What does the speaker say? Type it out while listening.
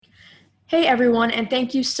Hey everyone, and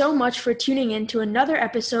thank you so much for tuning in to another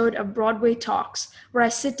episode of Broadway Talks, where I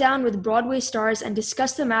sit down with Broadway stars and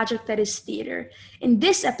discuss the magic that is theater. In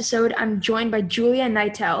this episode, I'm joined by Julia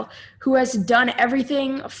Knitel, who has done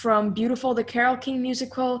everything from Beautiful the Carole King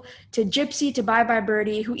musical to Gypsy to Bye Bye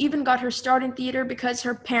Birdie, who even got her start in theater because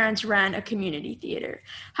her parents ran a community theater.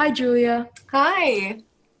 Hi Julia, Hi,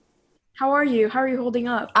 how are you? How are you holding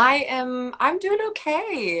up? I'm doing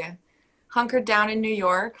okay. Hunkered down in New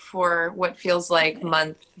York for what feels like Okay.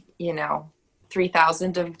 month,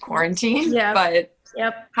 3,000 of quarantine, Yep, but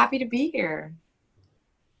yep, happy to be here.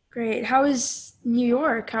 great. How is New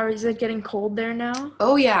York? How is it getting cold there now?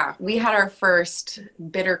 Oh yeah, we had our first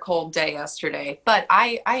bitter cold day yesterday, but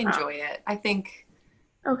I Wow. enjoy it. I think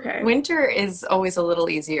Okay. winter is always a little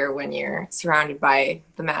easier when you're surrounded by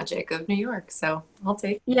the magic of New York, so I'll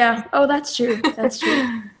take Yeah. Oh, that's true. That's true. it.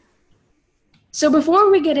 So before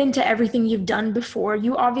we get into everything you've done before,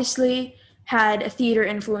 you obviously had a theater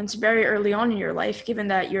influence very early on in your life, given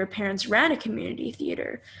that your parents ran a community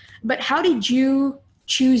theater. But how did you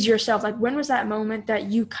choose yourself? Like, when was that moment that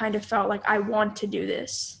you kind of felt like, I want to do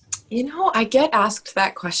this? I get asked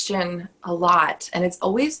that question a lot, and it's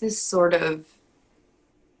always this sort of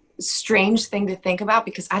strange thing to think about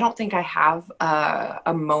because I don't think I have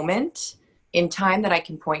a moment in time that I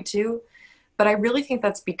can point to. But I really think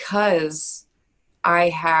that's because I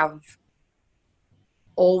have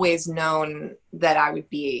always known that I would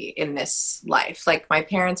be in this life. Like my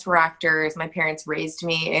parents were actors, my parents raised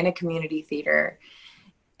me in a community theater.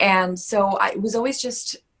 And so it was always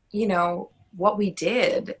just, what we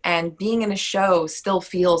did. And being in a show still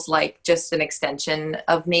feels like just an extension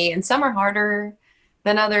of me. And some are harder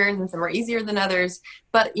than others and some are easier than others.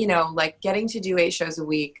 But, like getting to do 8 shows a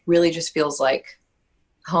week really just feels like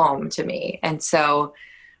home to me. And so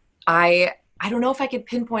I don't know if I could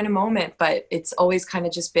pinpoint a moment, but it's always kind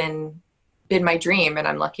of just been my dream and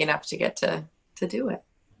I'm lucky enough to get to do it.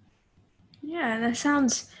 Yeah, that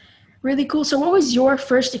sounds really cool. So what was your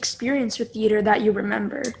first experience with theater that you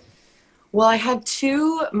remember? Well, I had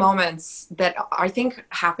two moments that I think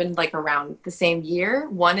happened like around the same year.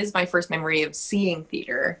 One is my first memory of seeing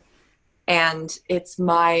theater, and it's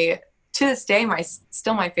to this day,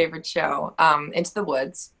 still my favorite show, Into the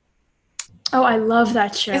Woods. Oh, I love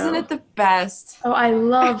that Isn't show. it the best? Oh, I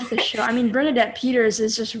love the show. I mean, Bernadette Peters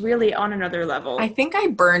is just really on another I level. think I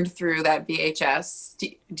burned through that VHS.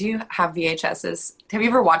 Do you have VHSs? Have you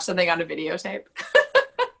ever watched something on a videotape?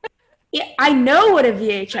 Yeah, I know what a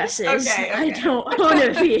VHS is. Okay, I okay. don't own a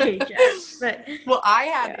VHS, but Well, I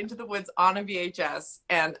had yeah. Into the Woods on a VHS,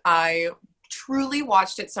 and I truly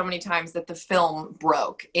watched it so many times that the film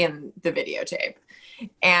broke in the videotape.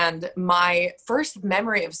 And my first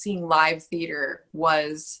memory of seeing live theater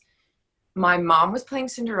was my mom was playing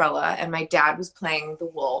Cinderella and my dad was playing the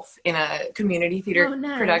Wolf in a community Oh, theater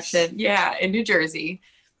nice. production, yeah, in New Jersey.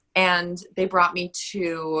 And they brought me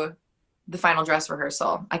to the final dress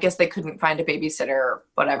rehearsal. I guess they couldn't find a babysitter or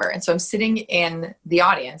whatever. And so I'm sitting in the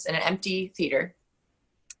audience in an empty theater.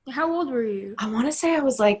 How old were you? I want to say I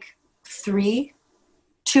was like three,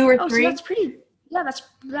 two or Oh, so three. that's pretty. Yeah,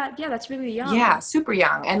 that's really Yeah, young. super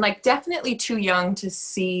young and like definitely too young to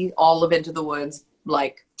see all of Into the Woods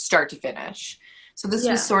like start to finish. So this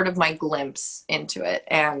was Yeah. sort of my glimpse into it.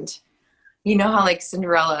 And you know how like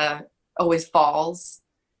Cinderella always falls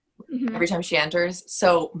Hmm. every time she enters?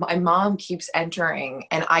 So my mom keeps entering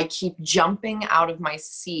and I keep jumping out of my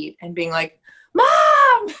seat and being like,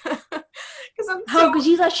 Mom! Because I'm Oh, so because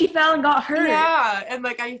you thought she fell and got hurt. yeah, and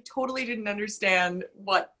like I totally didn't understand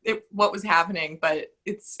what was happening, but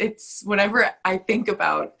it's whenever I think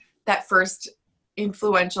about that first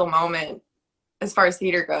influential moment as far as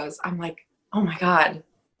theater goes, I'm like, oh my God,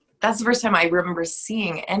 that's the first time I remember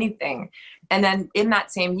seeing anything. And then in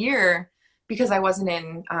that same year, because I wasn't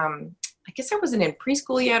in, I guess I wasn't in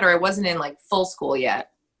preschool yet, or I wasn't in like full school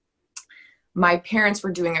yet. My parents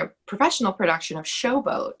were doing a professional production of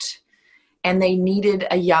Showboat, and they needed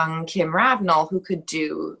a young Kim Ravenel who could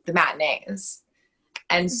do the matinees.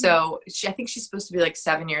 And Hmm. so I think she's supposed to be like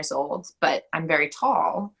 7 years old, but I'm very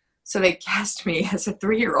tall. So they cast me as a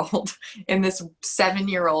 3-year-old in this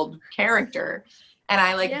 7-year-old character. And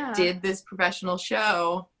I like Yeah. did this professional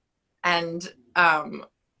show and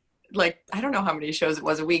like I don't know how many shows it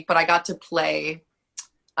was a week, but I got to play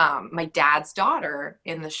my dad's daughter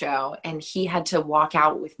in the show, and he had to walk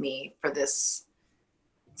out with me for this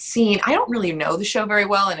scene. I don't really know the show very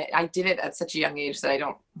well, and I did it at such a young age that I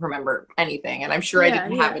don't remember anything. And I'm sure I Yeah.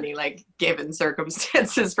 didn't have Yeah. any like given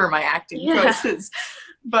circumstances for my acting Yeah. choices.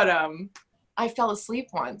 But I fell asleep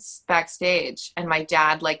once backstage, and my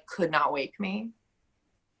dad like could not wake me.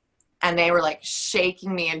 And they were like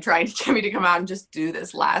shaking me and trying to get me to come out and just do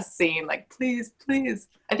this last scene. Like, please, please.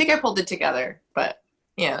 I think I pulled it together, but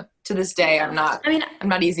yeah, to this day, I'm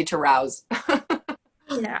not easy to rouse.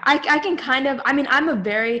 Yeah, I can kind of, I mean,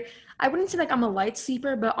 I wouldn't say like I'm a light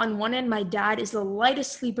sleeper, but on one end, my dad is the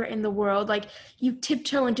lightest sleeper in the world. Like, you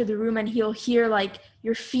tiptoe into the room and he'll hear like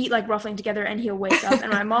your feet like ruffling together and he'll wake up.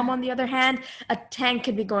 And my mom, on the other hand, a tank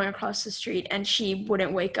could be going across the street and she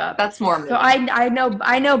wouldn't wake up. That's more me. So I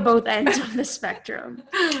know both ends of the spectrum.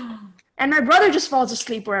 And my brother just falls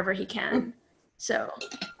asleep wherever he can. So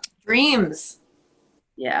dreams.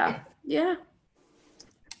 Yeah. Yeah.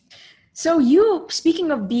 So you,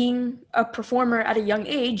 speaking of being a performer at a young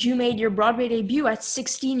age, you made your Broadway debut at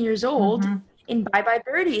 16 years old in Bye Bye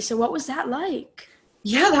Birdie. So what was that like?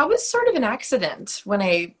 Yeah, that was sort of an accident when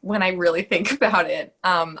I really think about it.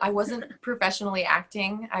 I wasn't professionally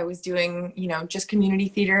acting. I was doing, just community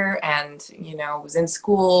theater and, was in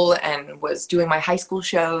school and was doing my high school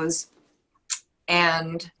shows.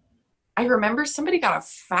 And I remember somebody got a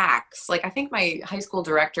fax. Like, I think my high school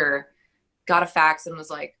director got a fax and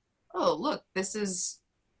was like, oh, look, this is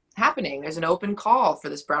happening. There's an open call for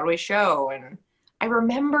this Broadway show. And I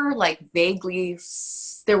remember like vaguely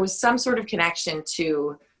there was some sort of connection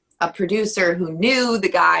to a producer who knew the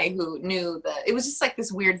guy who knew it was just like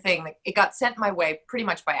this weird thing. Like, it got sent my way pretty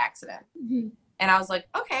much by accident. Mm-hmm. And I was like,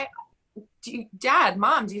 okay, Dad,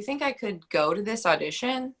 Mom, do you think I could go to this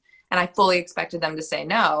audition? And I fully expected them to say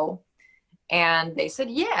no. And they said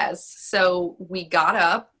yes. So we got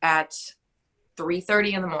up at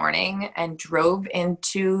 3:30 in the morning and drove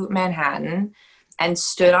into Manhattan and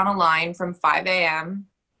stood on a line from 5 a.m.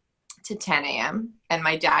 to 10 a.m. And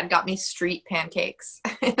my dad got me street pancakes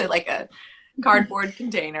in like a cardboard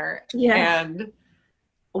container. Yeah. And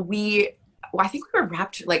I think we were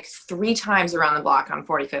wrapped like 3 times around the block on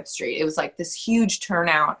 45th Street. It was like this huge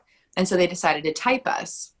turnout. And so they decided to type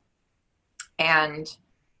us. And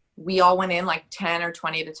we all went in like 10 or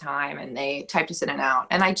 20 at a time and they typed us in and out.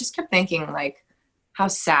 And I just kept thinking like how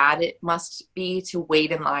sad it must be to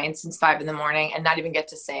wait in line since 5 a.m. and not even get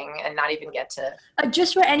to sing and not even get to.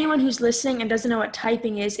 Just for anyone who's listening and doesn't know what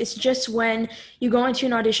typing is, it's just when you go into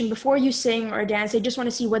an audition before you sing or dance, they just want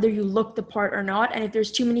to see whether you look the part or not. And if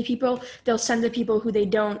there's too many people, they'll send the people who they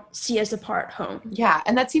don't see as the part home. Yeah.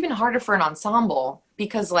 And that's even harder for an ensemble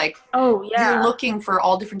because like, you're looking for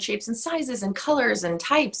all different shapes and sizes and colors and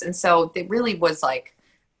types. And so it really was like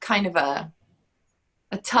kind of a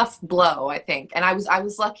tough blow, I think. And I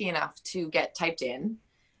was lucky enough to get typed in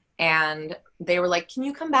and they were like, can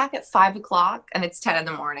you come back at 5 o'clock? And it's 10 in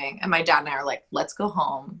the morning. And my dad and I are like, let's go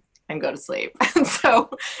home and go to sleep. And so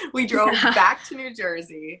we drove back to New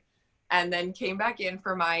Jersey and then came back in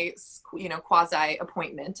for my, quasi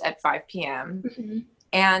appointment at 5 p.m. Mm-hmm.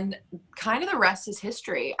 And kind of the rest is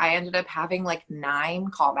history. I ended up having like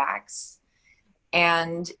 9 callbacks.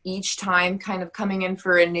 And each time kind of coming in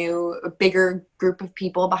for a bigger group of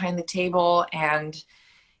people behind the table. And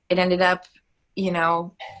it ended up,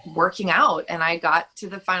 working out. And I got to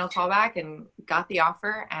the final callback and got the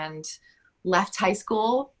offer and left high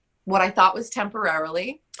school, what I thought was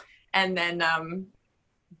temporarily. And then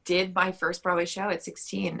did my first Broadway show at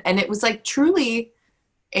 16. And it was like truly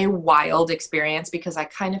a wild experience because I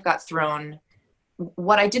kind of got thrown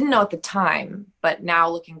what I didn't know at the time, but now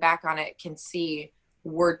looking back on it can see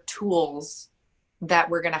were tools that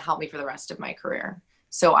were going to help me for the rest of my career.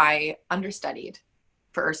 So I understudied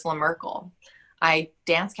for Ursula Merkel. I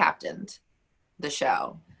dance captained the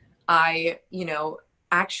show. I,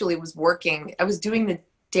 actually was doing the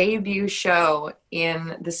debut show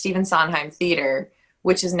in the Stephen Sondheim Theater,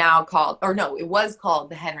 which is now it was called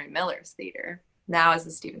the Henry Miller's Theater. Now is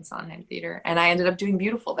the Stephen Sondheim Theater. And I ended up doing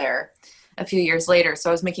Beautiful there a few years later. So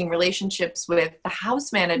I was making relationships with the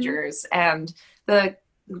house managers and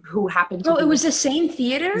who happened to it was the same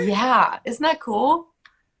theater? Yeah. Isn't that cool?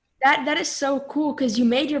 That is so cool because you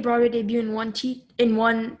made your Broadway debut in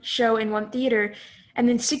one show in one theater. And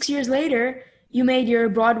then 6 years later, you made your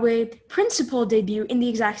Broadway principal debut in the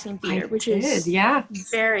exact same theater, is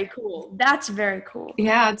very cool. That's very cool.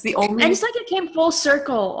 Yeah, it's the only. And it's like it came full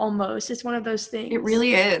circle almost. It's one of those things. It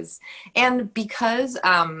really is. And because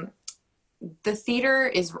the theater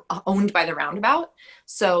is owned by the Roundabout,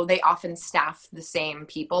 so they often staff the same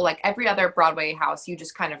people. Like every other Broadway house, you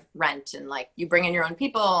just kind of rent and like you bring in your own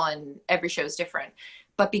people and every show is different.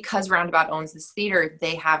 But because Roundabout owns this theater,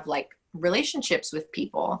 they have like relationships with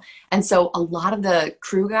people. And so a lot of the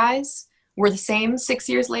crew guys were the same 6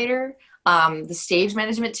 years later. The stage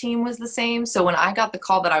management team was the same. So when I got the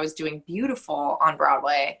call that I was doing Beautiful on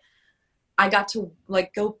Broadway, I got to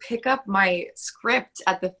like go pick up my script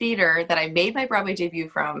at the theater that I made my Broadway debut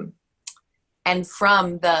from and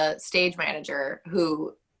from the stage manager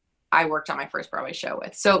who I worked on my first Broadway show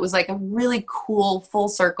with. So it was like a really cool, full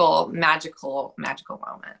circle, magical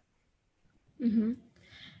moment. Mm-hmm.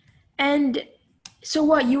 And so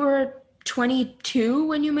what, you were 22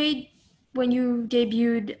 when you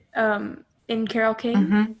debuted in Carole King?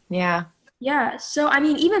 Mm-hmm. Yeah. Yeah. So I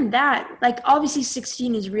mean, even that, like obviously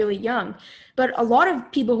 16 is really young, but a lot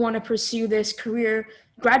of people who want to pursue this career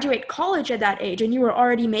graduate college at that age, and you were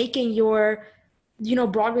already making your,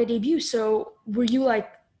 Broadway debut. So were you like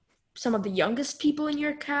some of the youngest people in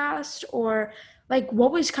your cast, or like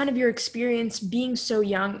what was kind of your experience being so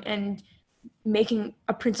young and making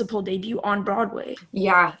a principal debut on Broadway?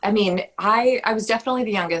 Yeah. I mean, I was definitely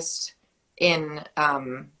the youngest in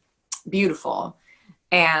Beautiful.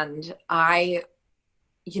 And I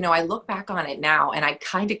look back on it now and I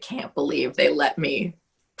kind of can't believe they let me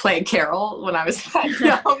play Carol when I was that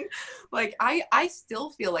young. Like I still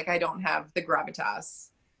feel like I don't have the gravitas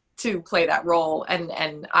to play that role.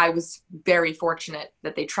 And I was very fortunate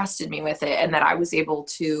that they trusted me with it and that I was able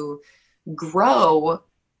to grow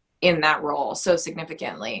in that role so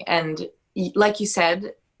significantly. And like you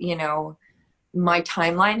said, my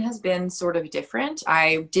timeline has been sort of different.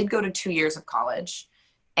 I did go to 2 years of college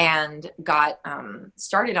and got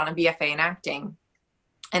started on a BFA in acting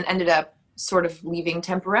and ended up sort of leaving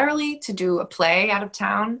temporarily to do a play out of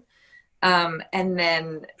town. And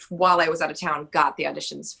then while I was out of town, got the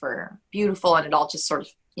auditions for Beautiful, and it all just sort of,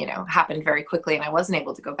 happened very quickly and I wasn't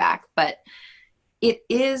able to go back. But it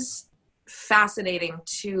is fascinating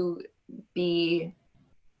to be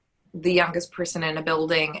the youngest person in a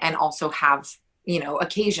building and also have,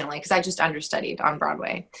 occasionally, because I just understudied on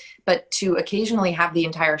Broadway, but to occasionally have the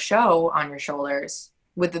entire show on your shoulders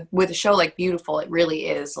with a show like Beautiful, it really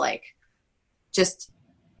is like just,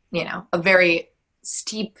 a very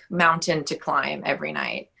steep mountain to climb every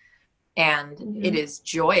night. And it is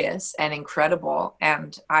joyous and incredible.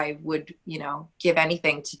 And I would, give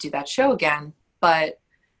anything to do that show again. But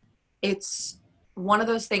it's one of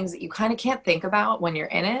those things that you kind of can't think about when you're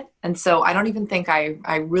in it. And so I don't even think I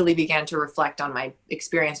really began to reflect on my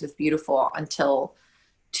experience with Beautiful until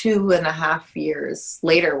 2.5 years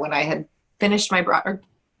later, when I had finished my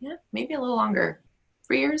maybe a little longer,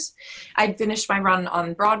 3 years. I'd finished my run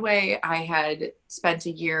on Broadway. I had spent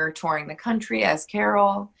a year touring the country as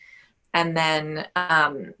Carol, and then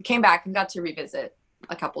came back and got to revisit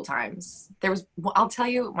a couple times. I'll tell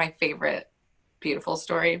you my favorite Beautiful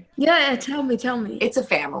story. Yeah, tell me. It's a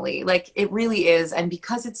family. Like, it really is. And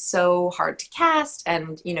because it's so hard to cast,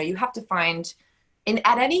 and you have to find,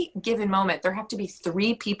 at any given moment, there have to be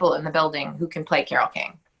 3 people in the building who can play Carole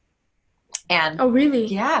King. And oh, really?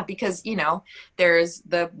 Yeah, because there's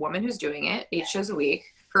the woman who's doing it 8 shows a week,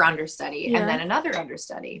 her understudy, and then another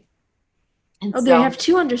understudy. And they have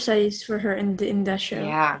 2 understudies for her in that show.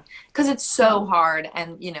 Yeah, because it's so hard,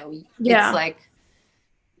 and it's like,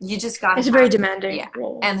 you just got. It's a very demanding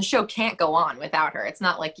role. And the show can't go on without her. It's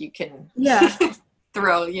not like you can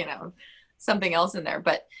throw, something else in there.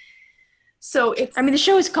 But so it's. I mean, the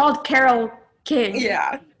show is called Carole King.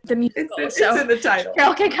 Yeah. The musical. It's in the title.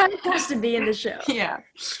 Carole King kind of has to be in the show. Yeah.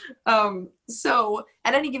 So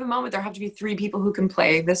at any given moment, there have to be 3 people who can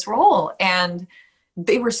play this role. And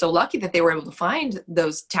they were so lucky that they were able to find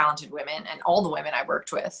those talented women. And all the women I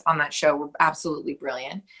worked with on that show were absolutely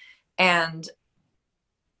brilliant. And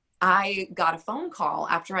I got a phone call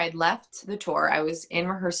after I'd left the tour. I was in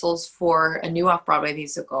rehearsals for a new off-Broadway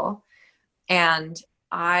musical, and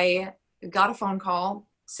I got a phone call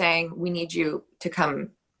saying, we need you to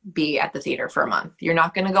come be at the theater for a month. You're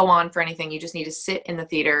not going to go on for anything. You just need to sit in the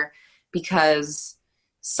theater because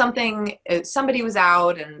somebody was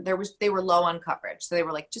out and they were low on coverage. So they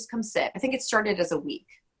were like, just come sit. I think it started as a week.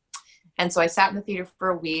 And so I sat in the theater for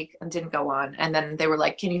a week and didn't go on. And then they were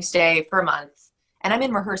like, can you stay for a month? And I'm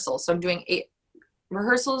in rehearsals. So I'm doing 8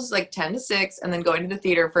 rehearsals, like 10 to 6, and then going to the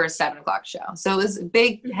theater for a 7:00 show. So it was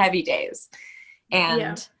big, heavy days.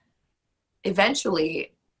 And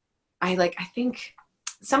eventually I think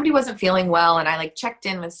somebody wasn't feeling well, and I checked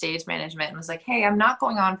in with stage management and was like, hey, I'm not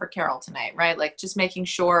going on for Carol tonight, right? Like, just making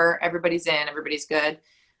sure everybody's in, everybody's good.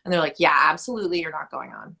 And they're like, yeah, absolutely, you're not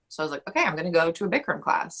going on. So I was like, okay, I'm going to go to a Bikram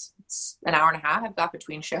class. It's an hour and a half I've got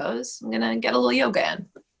between shows. I'm going to get a little yoga in.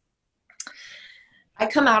 I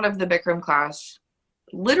come out of the Bikram class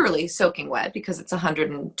literally soaking wet because it's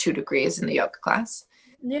 102 degrees in the yoga class.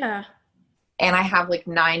 Yeah. And I have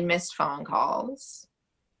 9 missed phone calls.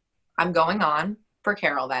 I'm going on for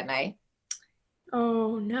Carol that night.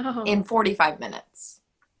 Oh, no. In 45 minutes.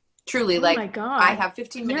 Truly, oh my God. I have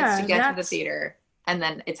 15 minutes to get to the theater, and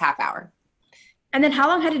then it's half hour. And then how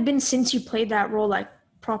long had it been since you played that role?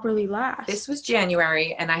 properly last? This was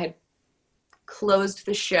January, and I had closed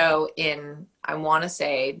the show in, I want to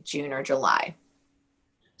say, June or July.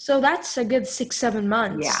 So that's a good 6-7 Yeah.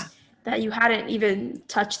 months that you hadn't even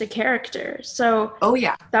touched the character. So Oh,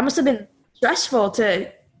 yeah. that must have been stressful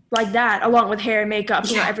to like that, along with hair, makeup,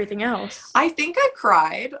 Yeah. everything else. I think I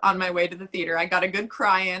cried on my way to the theater. I got a good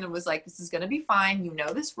cry in and was like, this is going to be fine. You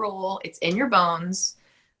know this role. It's in your bones.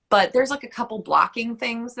 But there's like a couple blocking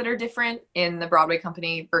things that are different in the Broadway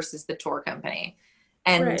company versus the tour company.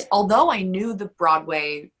 And Right. although I knew the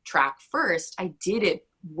Broadway track first, I did it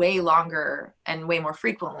way longer and way more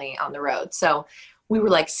frequently on the road. So we were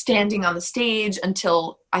like standing on the stage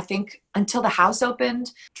until the house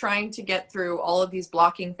opened, trying to get through all of these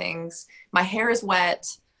blocking things. My hair is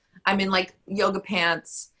wet. I'm in like yoga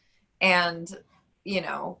pants. And,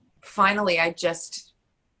 finally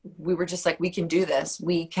we were just like, we can do this.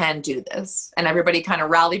 We can do this. And everybody kind of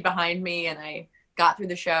rallied behind me, and I got through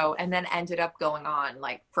the show and then ended up going on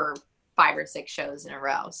like for 5 or 6 shows in a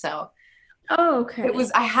row. So okay.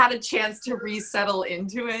 I had a chance to resettle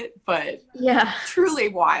into it, but yeah, truly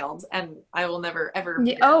wild. And I will never, ever.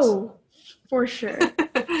 For sure.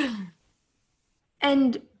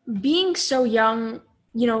 And being so young,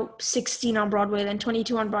 16 on Broadway, then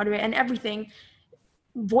 22 on Broadway and everything,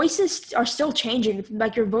 voices are still changing.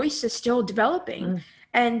 Like your voice is still developing.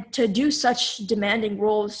 And to do such demanding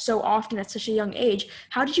roles so often at such a young age,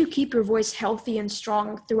 how did you keep your voice healthy and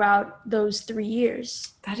strong throughout those 3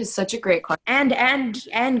 years? That is such a great question.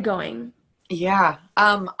 And going. Yeah.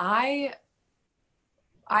 I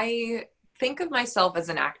think of myself as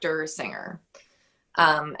an actor or singer.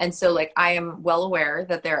 And so like, I am well aware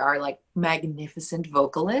that there are like magnificent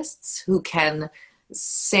vocalists who can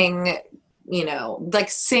sing, like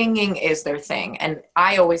singing is their thing. And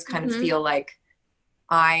I always kind of feel like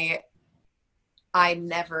I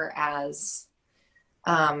never as,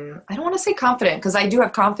 I don't want to say confident, because I do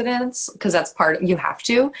have confidence, because that's you have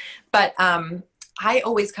to, but I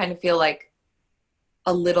always kind of feel like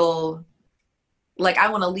a little, like I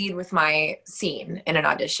want to lead with my scene in an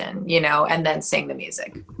audition, and then sing the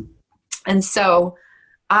music. And so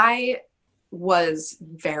I was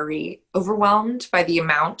very overwhelmed by the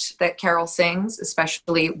amount that Carol sings,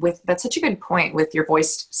 especially that's such a good point, with your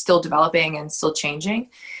voice still developing and still changing.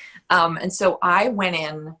 And so I went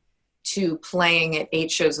in to playing at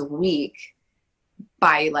 8 shows a week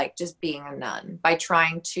by like just being a nun, by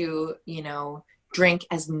trying to, drink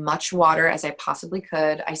as much water as I possibly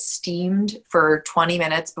could. I steamed for 20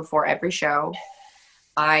 minutes before every show.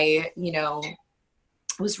 I,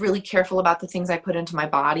 was really careful about the things I put into my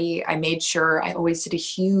body. I made sure I always did a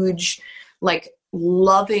huge, like,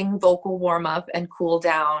 loving vocal warm up and cool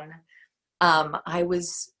down.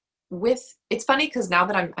 It's funny because now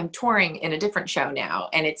that I'm touring in a different show now,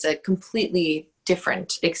 and it's a completely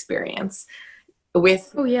different experience.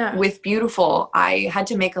 With Beautiful, I had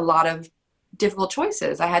to make a lot of difficult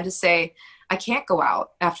choices. I had to say, I can't go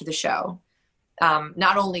out after the show.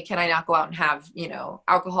 Not only can I not go out and have,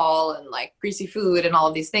 alcohol and like greasy food and all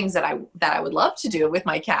of these things that I would love to do with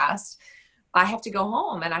my cast, I have to go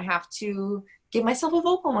home and I have to give myself a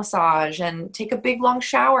vocal massage and take a big long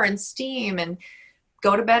shower and steam and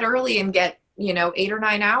go to bed early and get, 8 or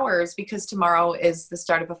 9 hours, because tomorrow is the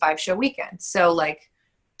start of a 5-show weekend. So like,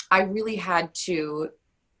 I really had to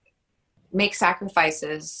make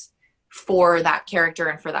sacrifices for that character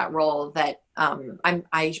and for that role that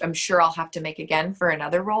I'm sure I'll have to make again for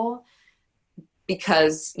another role,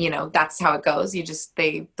 because that's how it goes. You just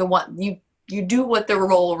you do what the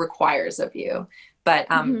role requires of you. But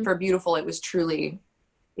for Beautiful,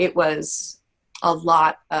 it was a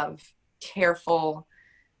lot of careful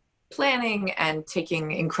planning and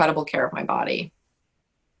taking incredible care of my body.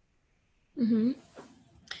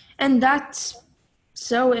 And that's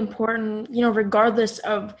so important, regardless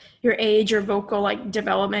of your age or vocal like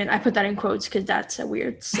development. I put that in quotes because that's a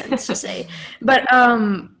weird sentence to say, but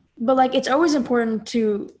like, it's always important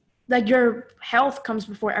to, like, your health comes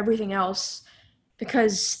before everything else,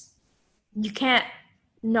 because you can't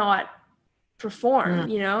not perform,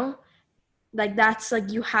 like that's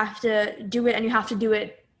like, you have to do it, and you have to do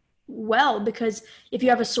it well, because if you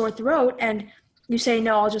have a sore throat and you say,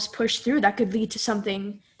 no, I'll just push through, that could lead to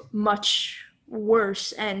something much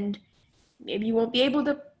worse, and maybe you won't be able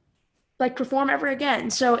to like perform ever again.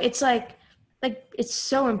 So it's like it's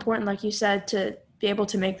so important, like you said, to be able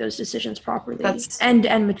to make those decisions properly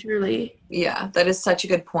and maturely. Yeah, that is such a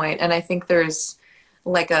good point. And I think there's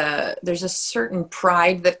a certain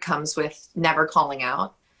pride that comes with never calling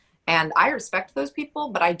out. And I respect those people,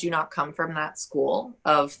 but I do not come from that school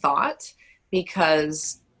of thought,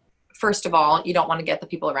 because first of all, you don't want to get the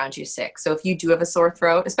people around you sick. So if you do have a sore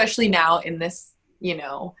throat, especially now in this, you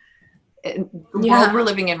know, world we're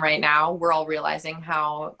living in right now, we're all realizing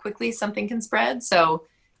how quickly something can spread. So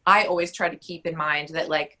I always try to keep in mind that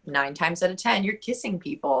like 9 times out of 10, you're kissing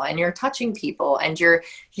people and you're touching people and you're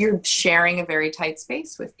sharing a very tight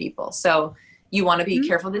space with people. So you want to be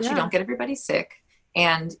careful that you don't get everybody sick,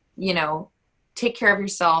 and, you know, take care of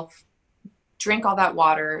yourself, drink all that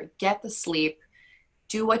water, get the sleep,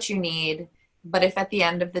 do what you need. But if at the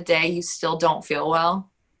end of the day you still don't feel well,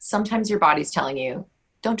 sometimes your body's telling you,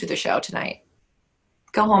 don't do the show tonight.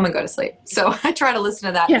 Go home and go to sleep. So I try to listen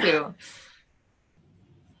to that too.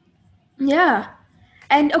 Yeah.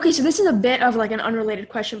 And okay, so this is a bit of like an unrelated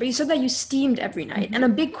question, but you said that you steamed every night. And a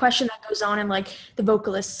big question that goes on in like the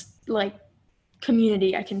vocalist like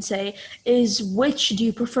community, I can say, is which do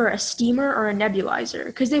you prefer, a steamer or a nebulizer?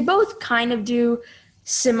 Because they both kind of do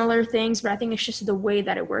similar things, but I think it's just the way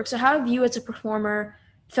that it works. So how have you as a performer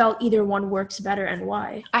felt either one works better and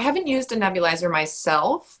why? I haven't used a nebulizer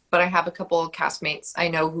myself, but I have a couple of castmates I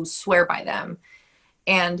know who swear by them.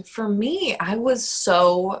 And for me, I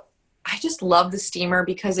just love the steamer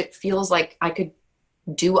because it feels like I could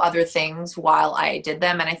do other things while I did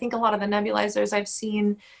them. And I think a lot of the nebulizers I've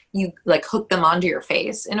seen, you like hook them onto your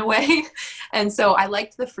face in a way. And so I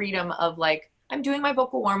liked the freedom of like, I'm doing my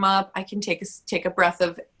vocal warm up. I can take a breath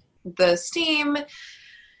of the steam,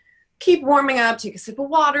 keep warming up, take a sip of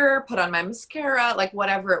water, put on my mascara, like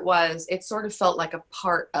whatever it was. It sort of felt like a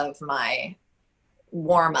part of my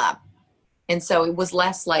warm up. And so it was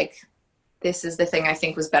less like, this is the thing I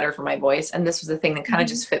think was better for my voice, and this was the thing that kind of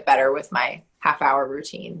just fit better with my half-hour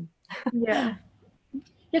routine. Yeah,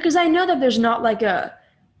 because I know that there's not like a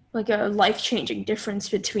life-changing difference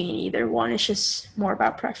between either one. It's just more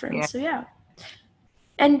about preference. Yeah. So yeah.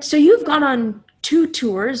 And so you've gone on 2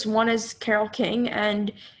 tours. One is Carole King,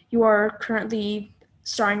 and you are currently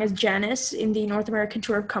starring as Janice in the North American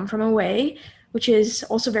tour of Come From Away, which is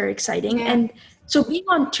also very exciting. Yeah. And so being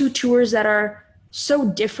on 2 tours that are so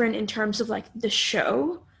different in terms of like the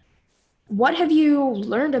show, what have you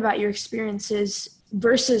learned about your experiences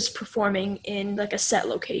versus performing in like a set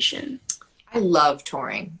location? I love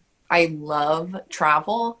touring. I love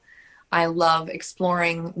travel. I love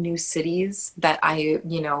exploring new cities that I,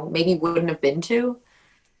 you know, maybe wouldn't have been to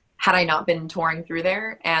had I not been touring through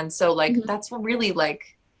there. And so like, that's what really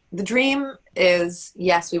like the dream is,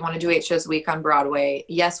 yes, we want to do 8 shows a week on Broadway.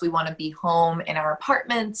 Yes, we want to be home in our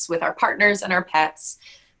apartments with our partners and our pets.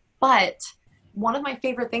 But one of my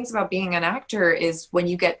favorite things about being an actor is when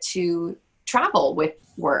you get to travel with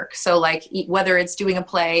work. So like whether it's doing a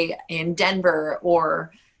play in Denver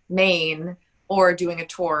or Maine or doing a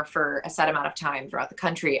tour for a set amount of time throughout the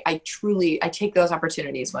country, I take those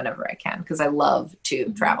opportunities whenever I can because I love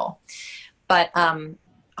to travel. But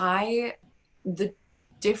the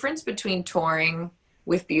difference between touring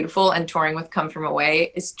with Beautiful and touring with Come From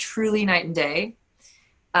Away is truly night and day.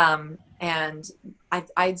 And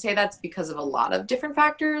I'd say that's because of a lot of different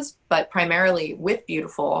factors, but primarily with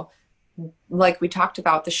Beautiful, like we talked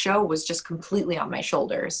about, the show was just completely on my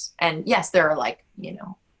shoulders. And yes, there are like, you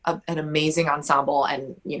know, an amazing ensemble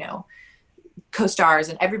and, you know, co-stars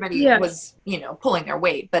and everybody was, you know, pulling their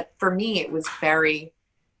weight. But for me, it was very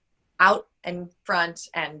out and front,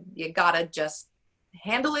 and you gotta just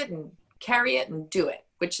handle it and carry it and do it,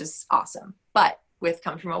 which is awesome. But with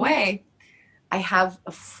Come From Away, I have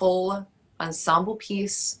a full ensemble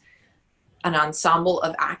piece, an ensemble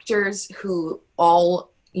of actors who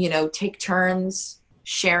all, you know, take turns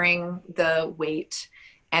sharing the weight,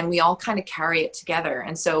 and we all kind of carry it together.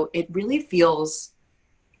 And so it really feels,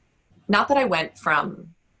 not that I went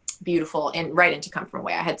from Beautiful and right into Come From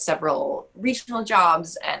Away. I had several regional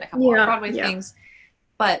jobs and a couple of Broadway things.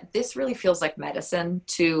 But this really feels like medicine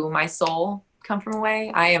to my soul, Come From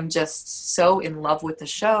Away. I am just so in love with the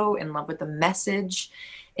show, in love with the message,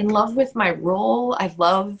 in love with my role. I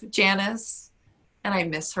love Janice, and I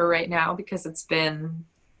miss her right now because it's been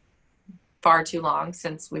far too long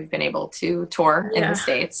since we've been able to tour in the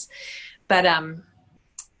States. But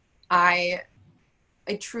I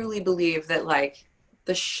truly believe that like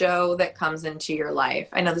the show that comes into your life,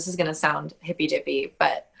 I know this is going to sound hippy dippy,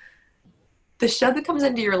 but the show that comes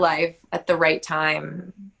into your life at the right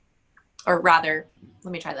time, or rather,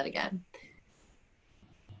 let me try that again.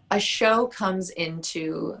 A show comes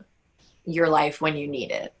into your life when you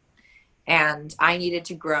need it. And I needed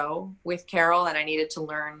to grow with Carole, and I needed to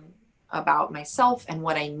learn about myself and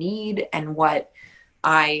what I need and what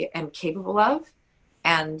I am capable of.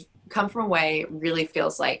 And Come From Away really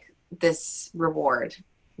feels like this reward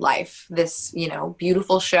life, this, you know,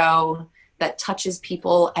 beautiful show that touches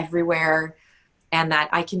people everywhere. and that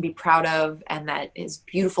I can be proud of, and that is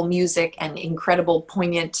beautiful music and incredible,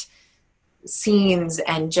 poignant scenes,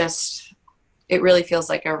 and just, it really feels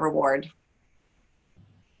like a reward.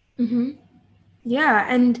 Mm-hmm. Yeah,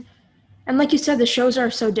 and like you said, the shows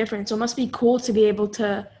are so different, so it must be cool to be able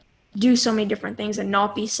to do so many different things and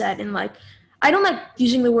not be set in like, I don't like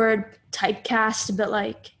using the word typecast, but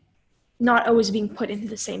like not always being put into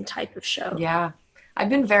the same type of show. Yeah. I've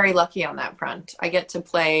been very lucky on that front. I get to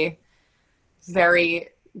play very,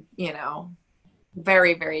 you know,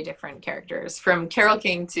 very, very different characters, from Carol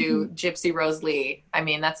King to Mhm. Gypsy Rose Lee. I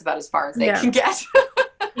mean, that's about as far as they Yeah. can get.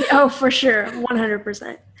 Oh, for sure.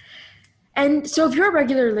 100%. And so if you're a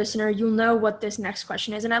regular listener, you'll know what this next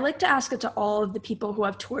question is. And I like to ask it to all of the people who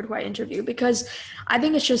have toured who I interview, because I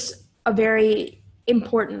think it's just a very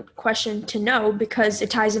important question to know because it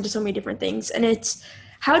ties into so many different things. And it's,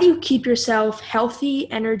 how do you keep yourself healthy,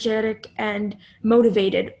 energetic, and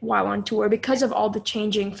motivated while on tour because of all the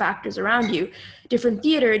changing factors around you? Different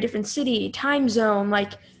theater, different city, time zone,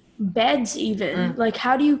 like beds even. Mm. Like,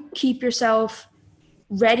 how do you keep yourself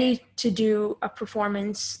ready to do a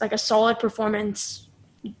performance, like a solid performance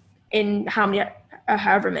in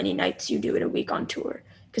however many nights you do in a week on tour?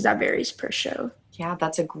 Because that varies per show. Yeah,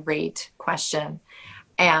 that's a great question.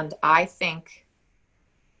 And I think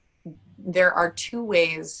there are two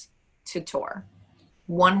ways to tour.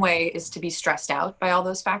 One way is to be stressed out by all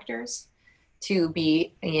those factors, to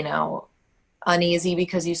be, uneasy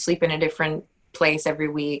because you sleep in a different place every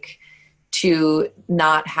week, to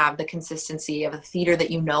not have the consistency of a theater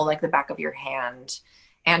that you know like the back of your hand,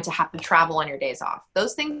 and to have to travel on your days off.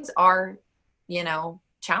 Those things are,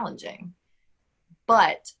 challenging.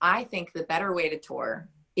 But I think the better way to tour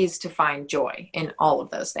is to find joy in all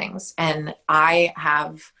of those things. And I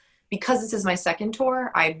have, because this is my second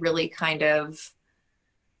tour, I really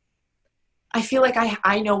I feel like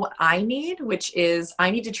I know what I need, which is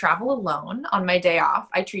I need to travel alone on my day off.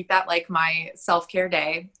 I treat that like my self-care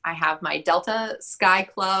day. I have my Delta Sky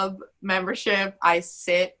Club membership. I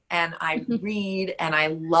sit and I read, and I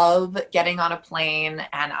love getting on a plane.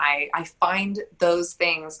 And I find those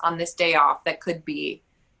things on this day off that could be,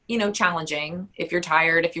 challenging if you're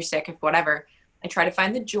tired, if you're sick, if whatever. I try to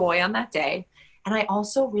find the joy on that day. And I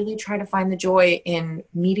also really try to find the joy in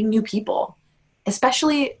meeting new people,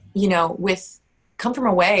 especially, with Come From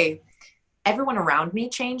Away, everyone around me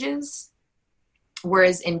changes.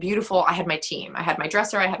 Whereas in Beautiful, I had my team. I had my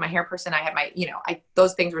dresser, I had my hair person, I had my,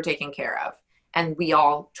 those things were taken care of. And we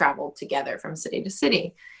all traveled together from city to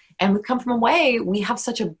city. And with Come From Away, we have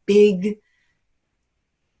such a big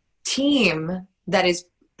team that is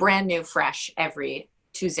brand new, fresh every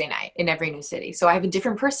Tuesday night in every new city. So I have a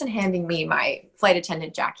different person handing me my flight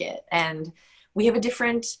attendant jacket, and we have a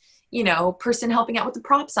different, person helping out with the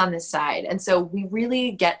props on this side. And so we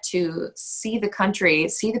really get to see the country,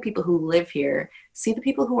 see the people who live here, see the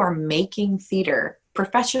people who are making theater,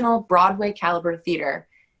 professional Broadway caliber theater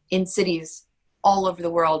in cities all over the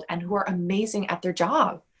world, and who are amazing at their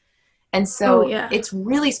job. And Oh, so yeah. it's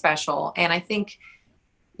really special. And I think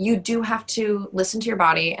you do have to listen to your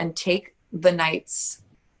body and take the nights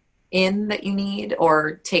in that you need,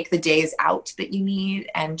 or take the days out that you need,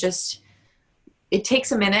 and just, it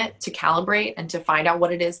takes a minute to calibrate and to find out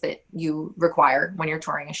what it is that you require when you're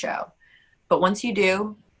touring a show. But once you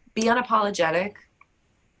do, be unapologetic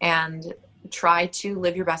and try to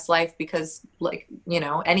live your best life, because like,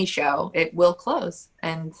 any show, it will close,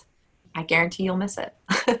 and I guarantee you'll miss it.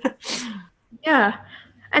 Yeah.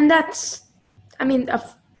 And that's, I mean,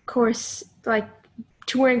 of course, like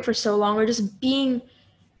touring for so long or just being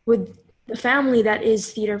with the family that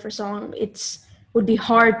is theater for so long, it's would be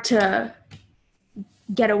hard to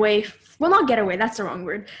get away. Well, not get away, that's the wrong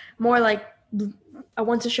word. More like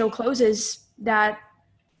once a show closes, that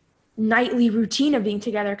nightly routine of being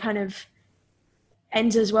together kind of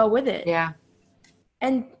ends as well with it. Yeah.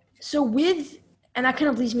 And so and that kind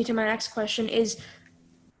of leads me to my next question is,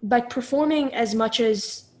 like, performing as much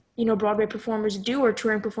as, Broadway performers do or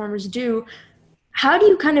touring performers do, how do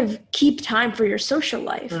you kind of keep time for your social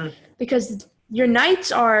life? Mm. Because your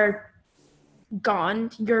nights are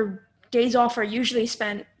gone, your days off are usually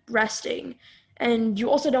spent resting, and you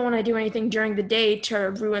also don't want to do anything during the day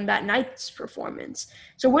to ruin that night's performance.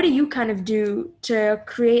 So what do you kind of do to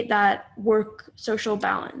create that work social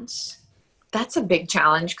balance? That's a big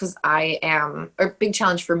challenge, or big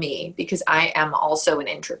challenge for me, because I am also an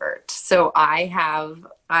introvert. So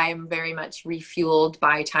I'm very much refueled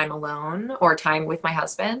by time alone or time with my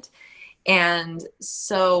husband. And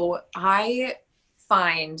so I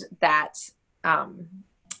find that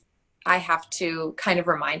I have to kind of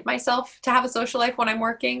remind myself to have a social life when I'm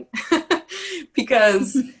working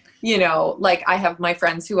because you know, like I have my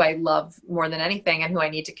friends who I love more than anything and who I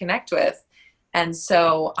need to connect with. And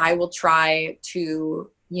so I will try to,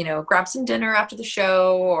 you know, grab some dinner after the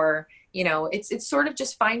show, or, you know, it's sort of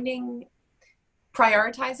just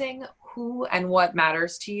prioritizing who and what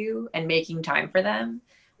matters to you and making time for them,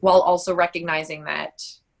 while also recognizing that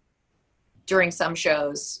during some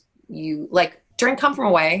shows, you like during Come From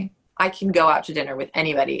Away, I can go out to dinner with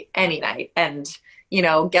anybody any night and, you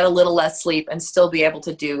know, get a little less sleep and still be able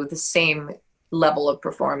to do the same level of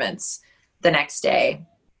performance the next day.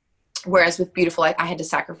 Whereas with Beautiful, I had to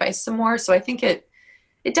sacrifice some more. So I think it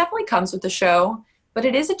definitely comes with the show, but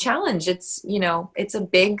it is a challenge. It's, you know, it's a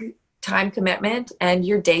big time commitment, and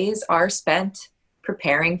your days are spent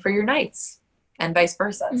preparing for your nights and vice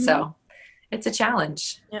versa. Mm-hmm. So it's a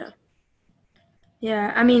challenge. Yeah.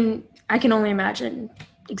 Yeah. I mean, I can only imagine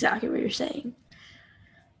exactly what you're saying.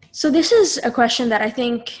 So this is a question that I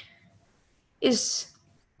think is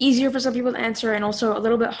easier for some people to answer and also a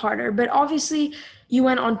little bit harder. But obviously, you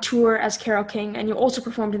went on tour as Carole King, and you also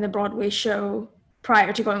performed in the Broadway show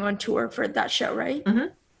prior to going on tour for that show, right? Mm-hmm.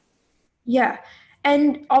 Yeah.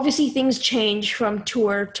 And obviously, things change from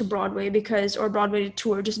tour to Broadway or Broadway to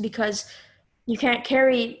tour, just because you can't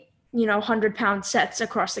carry, 100-pound sets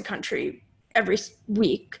across the country every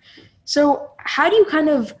week. So how do you kind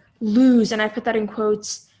of lose, and I put that in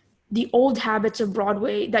quotes, the old habits of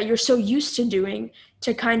Broadway that you're so used to doing,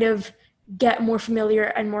 to kind of get more familiar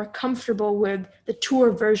and more comfortable with the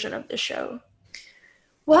tour version of the show?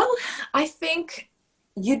 Well, I think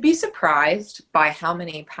you'd be surprised by how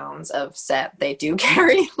many pounds of set they do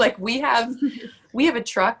carry. Like we have a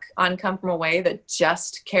truck on Come From Away that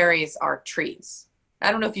just carries our trees.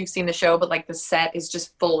 I don't know if you've seen the show, but like the set is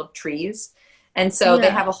just full of trees. And so they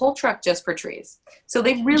have a whole truck just for trees. So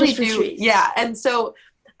they really do. Trees. Yeah. And so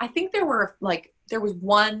I think there was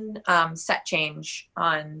one set change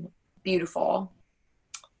on Beautiful,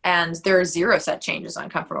 and there are 0 set changes on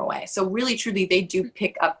Come From Away. So really, truly, they do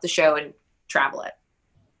pick up the show and travel it.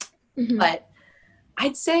 Mm-hmm. But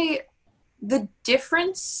I'd say the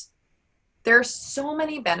difference, there are so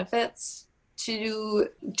many benefits to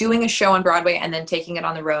doing a show on Broadway and then taking it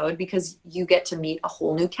on the road, because you get to meet a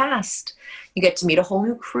whole new cast. You get to meet a whole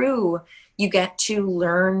new crew. You get to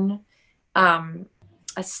learn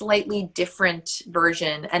a slightly different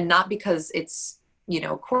version, and not because it's,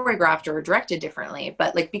 choreographed or directed differently,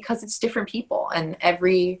 but like because it's different people, and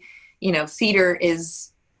every, theater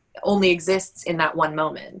only exists in that one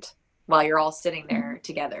moment while you're all sitting there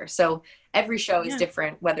together. So every show is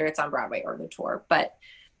different, whether it's on Broadway or the tour. But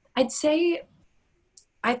I'd say,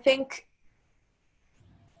 I think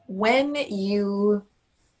when you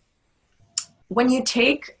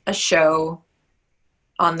take a show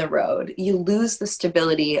on the road, you lose the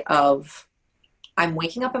stability of, I'm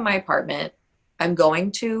waking up in my apartment, I'm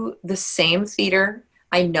going to the same theater,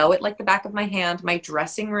 I know it like the back of my hand, my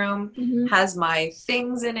dressing room has my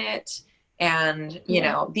things in it, and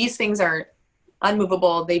these things are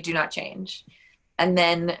unmovable, they do not change. And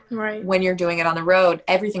then when you're doing it on the road,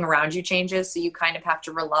 everything around you changes, so you kind of have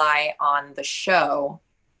to rely on the show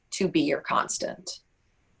to be your constant,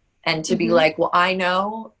 and to be like, well, I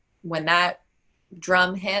know when that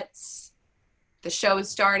drum hits, the show is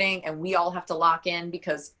starting, and we all have to lock in,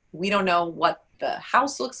 because we don't know what the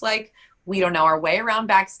house looks like, we don't know our way around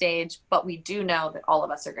backstage, but we do know that all of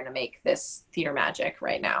us are going to make this theater magic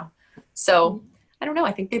right now. So I don't know,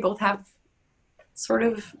 I think they both have sort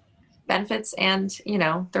of benefits and,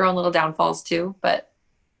 their own little downfalls too. But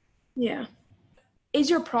yeah, is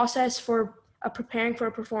your process for preparing for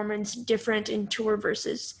a performance different in tour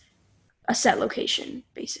versus a set location,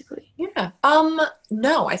 basically? Yeah.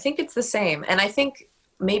 No, I think it's the same. And I think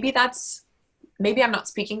maybe I'm not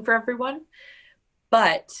speaking for everyone,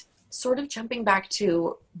 but sort of jumping back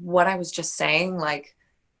to what I was just saying, like,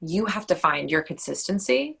 you have to find your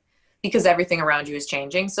consistency because everything around you is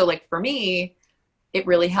changing. So like for me, it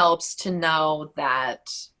really helps to know that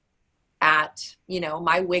at,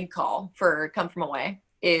 my wig call for Come From Away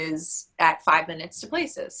is at 5 minutes to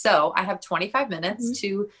places. So I have 25 minutes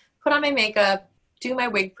to put on my makeup, do my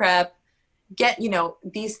wig prep, get,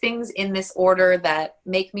 these things in this order that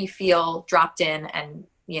make me feel dropped in and,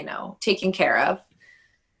 taken care of,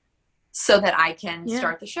 so that I can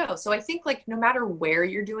start the show. So I think like no matter where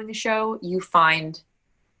you're doing a show, you find,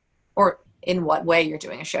 or in what way you're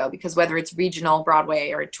doing a show, because whether it's regional,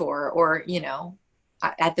 Broadway, or a tour, or,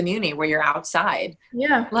 at the Muni where you're outside,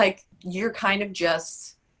 like you're kind of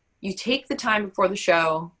just, you take the time before the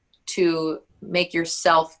show to make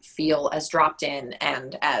yourself feel as dropped in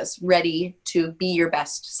and as ready to be your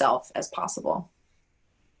best self as possible.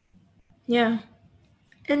 Yeah.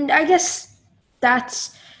 And I guess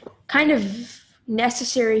that's kind of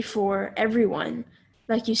necessary for everyone.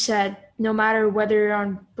 Like you said, no matter whether you're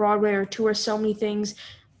on Broadway or tour, so many things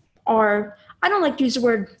are, I don't like to use the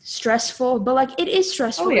word stressful, but like it is Oh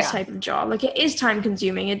stressful, this yeah. type of job. Like it is time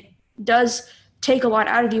consuming. It does take a lot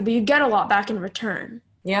out of you, but you get a lot back in return.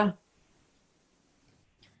 Yeah.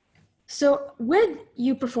 So, with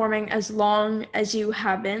you performing as long as you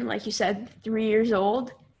have been, like you said, 3 years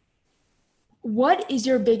old, what is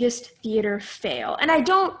your biggest theater fail? And I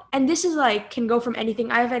don't, and this is like, can go from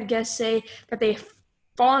anything. I've had guests say that they've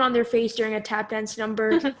fallen on their face during a tap dance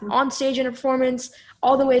number, on stage in a performance,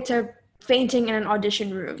 all the way to fainting in an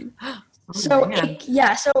audition room. Oh So, man.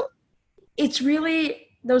 yeah, so it's really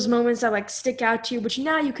those moments that like stick out to you, which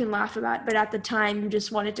now you can laugh about, but at the time you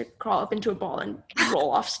just wanted to crawl up into a ball and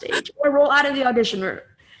roll off stage or roll out of the audition room.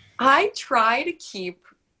 I try to keep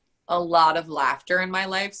a lot of laughter in my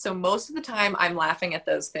life. So most of the time I'm laughing at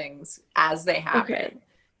those things as they Okay. happen.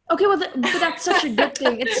 Okay, well, but that's such a good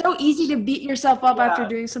thing. It's so easy to beat yourself up after Yeah,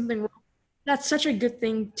 doing something wrong. That's such a good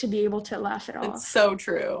thing to be able to laugh it it's off. so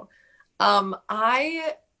true.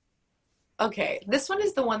 I okay, this one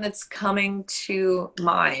is the one that's coming to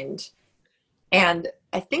mind. And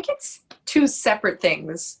I think it's two separate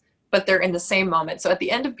things, but they're in the same moment. So at the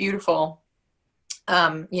end of Beautiful,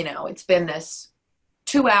 it's been this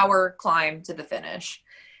 2-hour climb to the finish.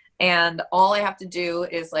 And all I have to do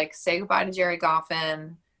is like say goodbye to Jerry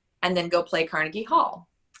Goffin and then go play Carnegie Hall.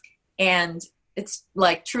 And it's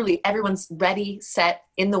like truly everyone's ready, set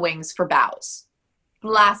in the wings for bows.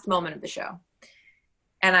 Last moment of the show.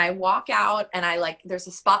 And I walk out and there's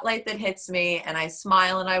a spotlight that hits me and I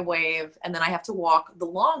smile and I wave. And then I have to walk the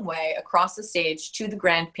long way across the stage to the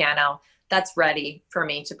grand piano that's ready for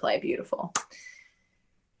me to play Beautiful.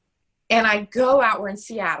 And I go out, we're in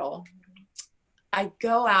Seattle. I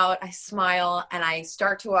go out, I smile, and I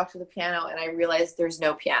start to walk to the piano and I realize there's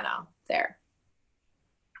no piano there.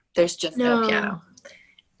 There's just no piano. No.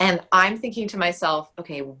 And I'm thinking to myself,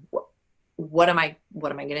 okay, what am I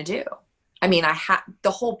going to do? I mean, the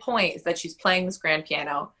whole point is that she's playing this grand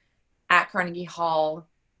piano at Carnegie Hall.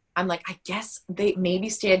 I'm like, I guess maybe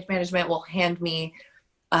stage management will hand me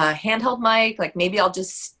a handheld mic. Like maybe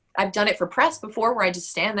I've done it for press before where I just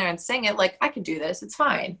stand there and sing it. Like I could do this. It's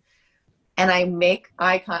fine. And I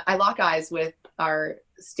lock eyes with our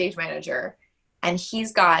stage manager and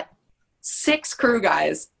he's got 6 crew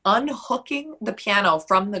guys unhooking the piano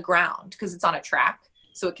from the ground because it's on a track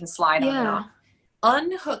so it can slide on and Yeah. off.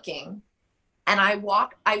 Unhooking. And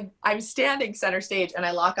I'm standing center stage and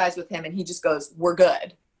I lock eyes with him and he just goes, "We're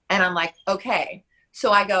good." And I'm like, okay.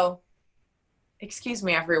 So I go, "Excuse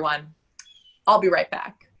me, everyone. I'll be right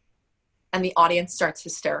back." And the audience starts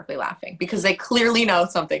hysterically laughing because they clearly know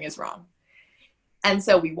something is wrong. And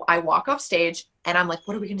so I walk off stage and I'm like,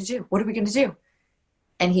 what are we going to do? What are we going to do?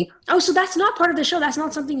 And Oh, so that's not part of the show. That's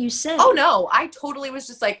not something you say. oh no, I totally was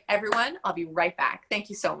just like, "Everyone, I'll be right back. Thank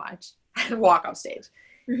you so much." And walk off stage.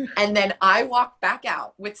 And then I walk back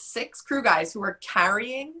out with 6 crew guys who are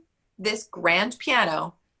carrying this grand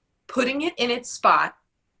piano, putting it in its spot.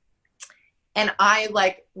 And I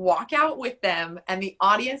like walk out with them and the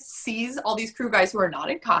audience sees all these crew guys who are not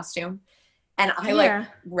in costume. And I like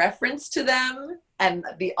reference to them and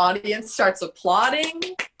the audience starts applauding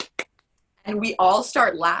and we all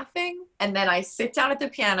start laughing. And then I sit down at the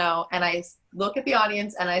piano and I look at the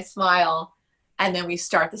audience and I smile. And then we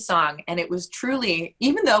start the song. And it was truly,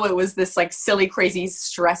 even though it was this like silly, crazy,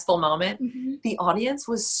 stressful moment, the audience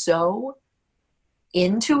was so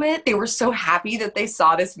into it. They were so happy that they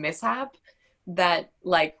saw this mishap that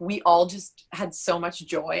like we all just had so much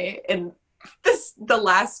joy in the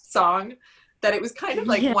last song that it was kind of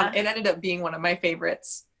like it ended up being one of my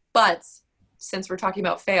favorites. But since we're talking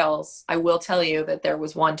about fails, I will tell you that there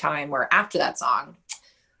was one time where after that song,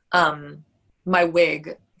 my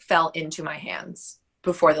wig fell into my hands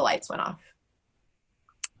before the lights went off.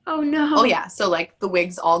 Oh no. Oh yeah. So like the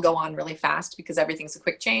wigs all go on really fast because everything's a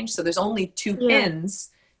quick change. So there's only 2 pins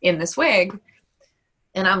in this wig.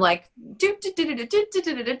 And I'm like, and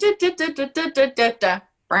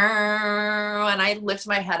I lift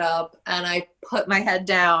my head up and I put my head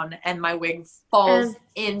down and my wig falls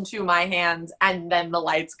into my hands and then the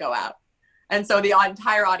lights go out. And so the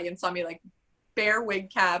entire audience saw me like bare wig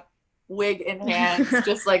cap, wig in hands,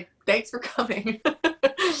 just like, "Thanks for coming."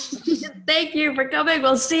 Thank you for coming.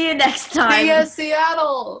 We'll see you next time. See ya,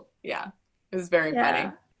 Seattle. Yeah, it was very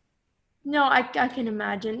funny. No, I can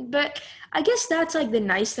imagine. But I guess that's like the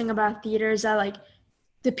nice thing about theater is that like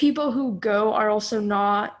the people who go are also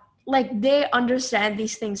not like they understand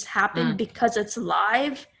these things happen because it's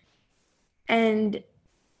live. And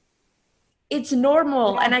it's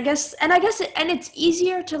normal. Yeah. And it's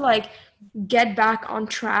easier to like get back on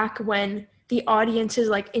track when the audience is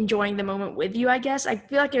like enjoying the moment with you, I guess. I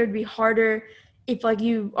feel like it would be harder if like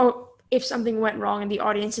if something went wrong and the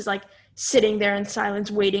audience is like sitting there in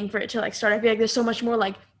silence waiting for it to like start. I feel like there's so much more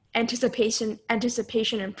like anticipation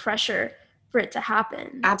and pressure for it to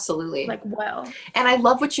happen. Absolutely. Like, well. And I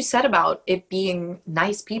love what you said about it being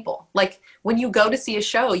nice people. Like when you go to see a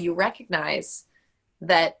show, you recognize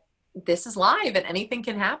that this is live and anything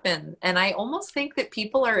can happen. And I almost think that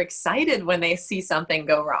people are excited when they see something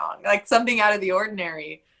go wrong, like something out of the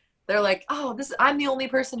ordinary. They're like, oh, I'm the only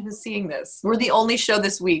person who's seeing this. We're the only show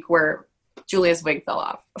this week where Julia's wig fell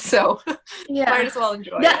off. So Yeah. might as well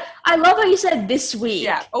enjoy it. I love how you said this week.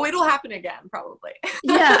 Yeah. Oh, it'll happen again, probably.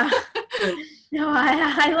 Yeah. No,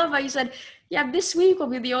 I love how you said, yeah, this week we'll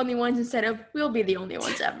be the only ones instead of we'll be the only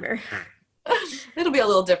ones ever. It'll be a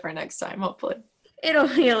little different next time, hopefully. It'll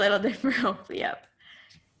be a little different, hopefully, yep.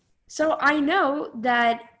 So I know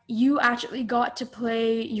that you actually got to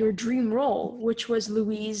play your dream role, which was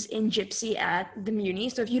Louise in Gypsy at the Muni.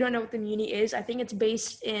 So if you don't know what the Muni is, I think it's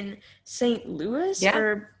based in St. Louis.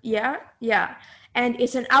 Yeah. And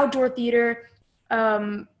it's an outdoor theater.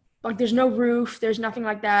 Like there's no roof, there's nothing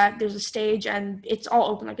like that. There's a stage and it's all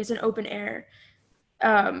open, like it's an open air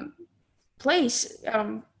place.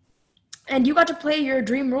 And you got to play your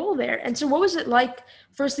dream role there. And so what was it like,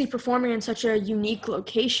 firstly, performing in such a unique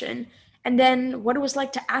location? And then what it was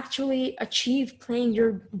like to actually achieve playing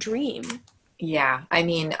your dream? Yeah. I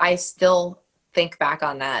mean, I still think back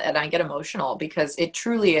on that and I get emotional because it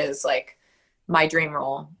truly is like my dream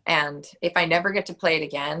role. And if I never get to play it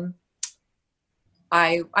again,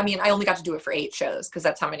 I mean, I only got to do it for 8 shows because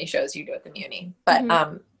that's how many shows you do at the Muni. But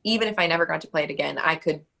even if I never got to play it again, I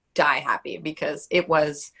could die happy because it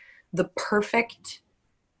was the perfect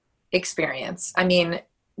experience. I mean,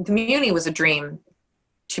 the Muni was a dream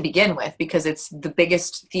to begin with because it's the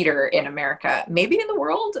biggest theater in America, maybe in the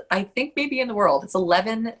world. I think maybe in the world. It's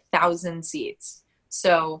 11,000 seats.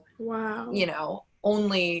 So, wow, you know,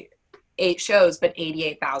 only 8 shows, but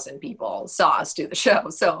 88,000 people saw us do the show.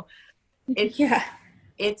 So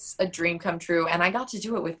it's a dream come true. And I got to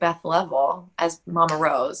do it with Beth Level as Mama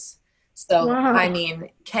Rose. So, wow. I mean,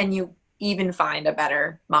 can you even find a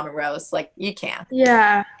better Mama Rose? Like, you can't.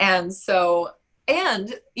 Yeah. And so,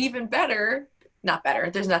 and even better, not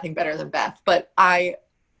better, there's nothing better than Beth, but I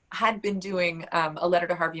had been doing A Letter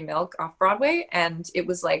to Harvey Milk off Broadway, and it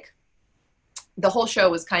was like, the whole show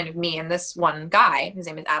was kind of me and this one guy, his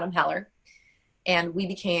name is Adam Heller, and we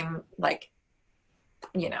became like,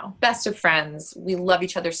 you know, best of friends. We love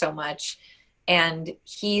each other so much. And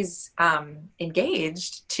he's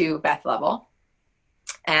engaged to Beth Level,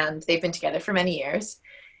 and they've been together for many years.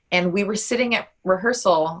 And we were sitting at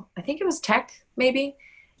rehearsal, I think it was tech maybe,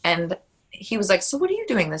 and he was like, so what are you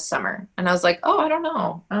doing this summer? And I was like, oh, I don't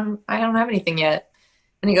know. I don't have anything yet.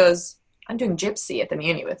 And he goes, I'm doing Gypsy at the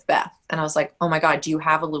Muni with Beth. And I was like, oh my God, do you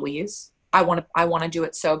have a Louise? I want to do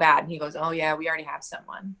it so bad. And he goes, oh yeah, we already have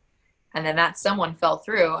someone. And then that someone fell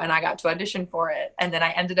through and I got to audition for it. And then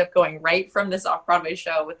I ended up going right from this off-Broadway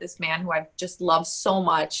show with this man who I've just loved so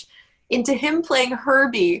much into him playing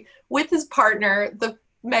Herbie with his partner, the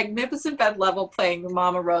magnificent Beth Level playing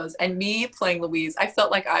Mama Rose, and me playing Louise. I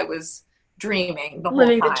felt like I was dreaming the whole time.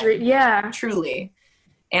 Living the dream, yeah. Truly.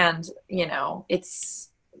 And, you know,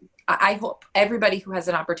 I hope everybody who has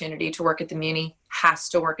an opportunity to work at the Muni has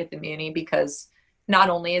to work at the Muni, because not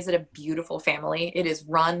only is it a beautiful family, it is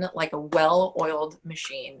run like a well-oiled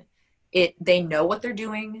machine. They know what they're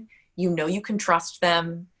doing. You know you can trust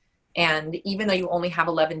them. And even though you only have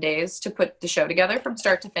 11 days to put the show together from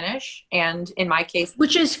start to finish, and in my case...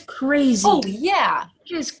 Which is crazy. Oh, yeah.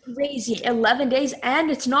 Which is crazy. 11 days, and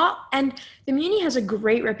it's not... And the Muni has a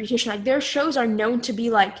great reputation. Like, their shows are known to be,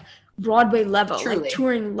 like, Broadway level, Truly. like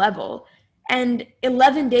touring level. And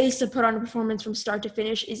 11 days to put on a performance from start to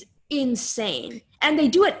finish is insane. And they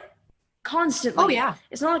do it constantly. Oh, yeah.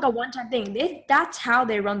 It's not like a one-time thing. That's how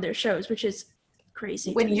they run their shows, which is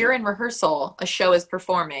crazy. When you're in rehearsal, a show is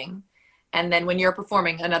performing, and then when you're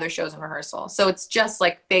performing, another show's in rehearsal. So it's just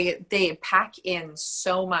like they pack in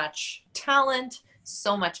so much talent,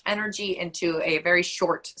 so much energy into a very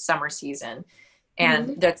short summer season.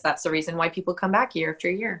 And that's the reason why people come back year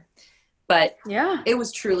after year. But yeah, it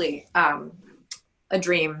was truly a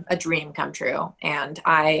dream come true. And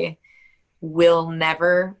I will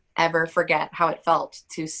never, ever forget how it felt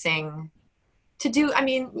to sing, I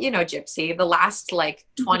mean, you know, Gypsy, the last like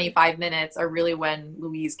 25 minutes are really when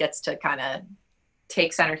Louise gets to kind of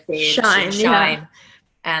take center stage and shine. Yeah.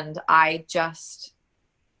 And I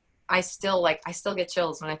still get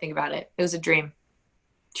chills when I think about it. It was a dream,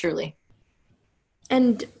 truly.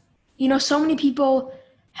 And, so many people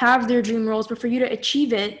have their dream roles, but for you to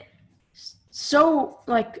achieve it so,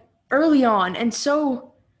 like, early on and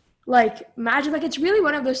so, like, magic, like, it's really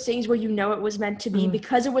one of those things where it was meant to be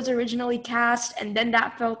because it was originally cast and then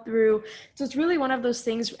that fell through. So it's really one of those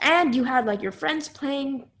things. And you had, like, your friends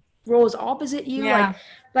playing roles opposite you. Yeah.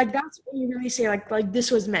 Like that's when you really say, like,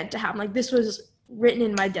 this was meant to happen. Like, this was written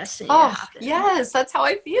in my destiny to Oh, happen. yes, that's how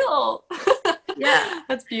I feel. Yeah.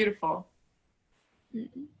 That's beautiful.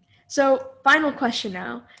 So, final question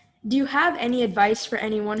now. Do you have any advice for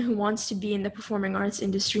anyone who wants to be in the performing arts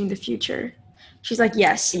industry in the future? She's like,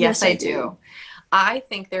 yes, Yes, yes, I I do. do. I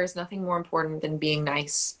think there's nothing more important than being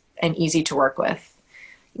nice and easy to work with.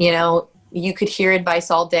 You could hear advice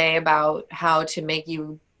all day about how to make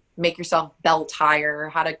yourself belt higher,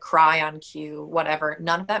 how to cry on cue, whatever.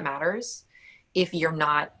 None of that matters if you're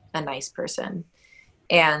not a nice person.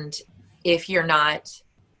 And if you're not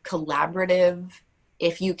collaborative,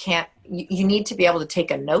 if you can't, you need to be able to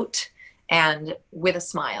take a note and with a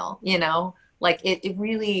smile, like it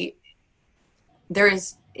really,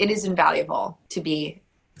 it is invaluable to be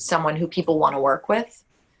someone who people want to work with.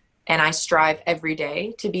 And I strive every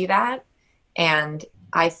day to be that. And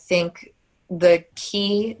I think the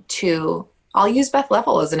key to, I'll use Beth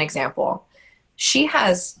Level as an example. She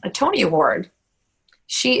has a Tony Award.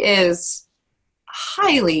 She is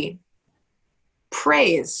highly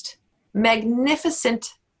praised,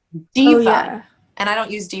 magnificent diva. Oh, yeah. And I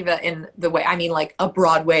don't use diva in the way, I mean like a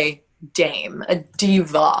Broadway dame, a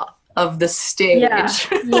diva of the stage. Yeah.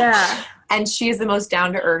 Yeah. And she is the most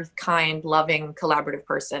down-to-earth, kind, loving, collaborative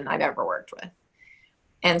person I've ever worked with.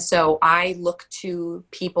 And so I look to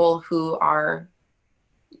people who are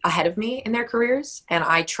ahead of me in their careers, and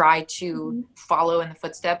I try to follow in the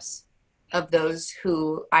footsteps of those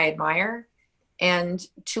who I admire and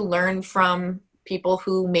to learn from people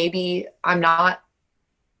who maybe I'm not,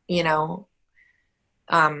 who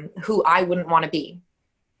I wouldn't want to be.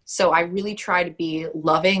 So I really try to be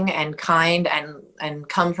loving and kind and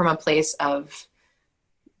come from a place of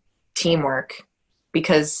teamwork,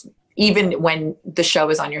 because even when the show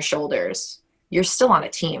is on your shoulders, you're still on a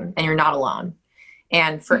team and you're not alone.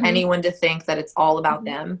 And for anyone to think that it's all about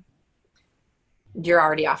them, you're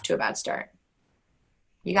already off to a bad start.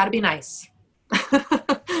 You got to be nice.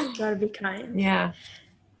 Gotta be kind. Yeah.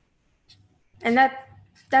 And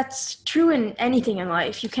that's true in anything in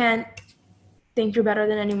life. You can't think you're better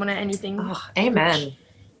than anyone at anything. Oh, amen.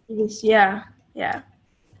 Yeah.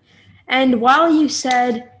 And while you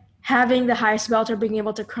said having the highest belt or being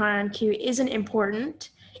able to cry on cue isn't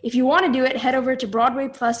important, if you want to do it, head over to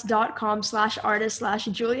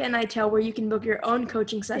broadwayplus.com/artist/Julia Knitel, where you can book your own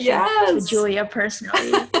coaching session with Julia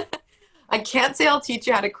personally. I can't say I'll teach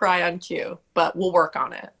you how to cry on cue, but we'll work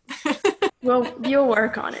on it. You'll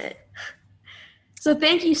work on it. So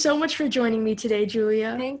thank you so much for joining me today,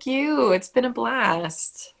 Julia. Thank you. It's been a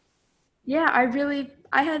blast. Yeah,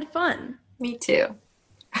 I had fun. Me too.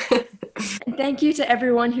 And thank you to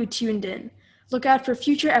everyone who tuned in. Look out for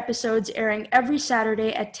future episodes airing every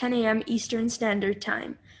Saturday at 10 a.m. Eastern Standard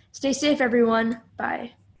Time. Stay safe, everyone.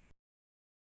 Bye.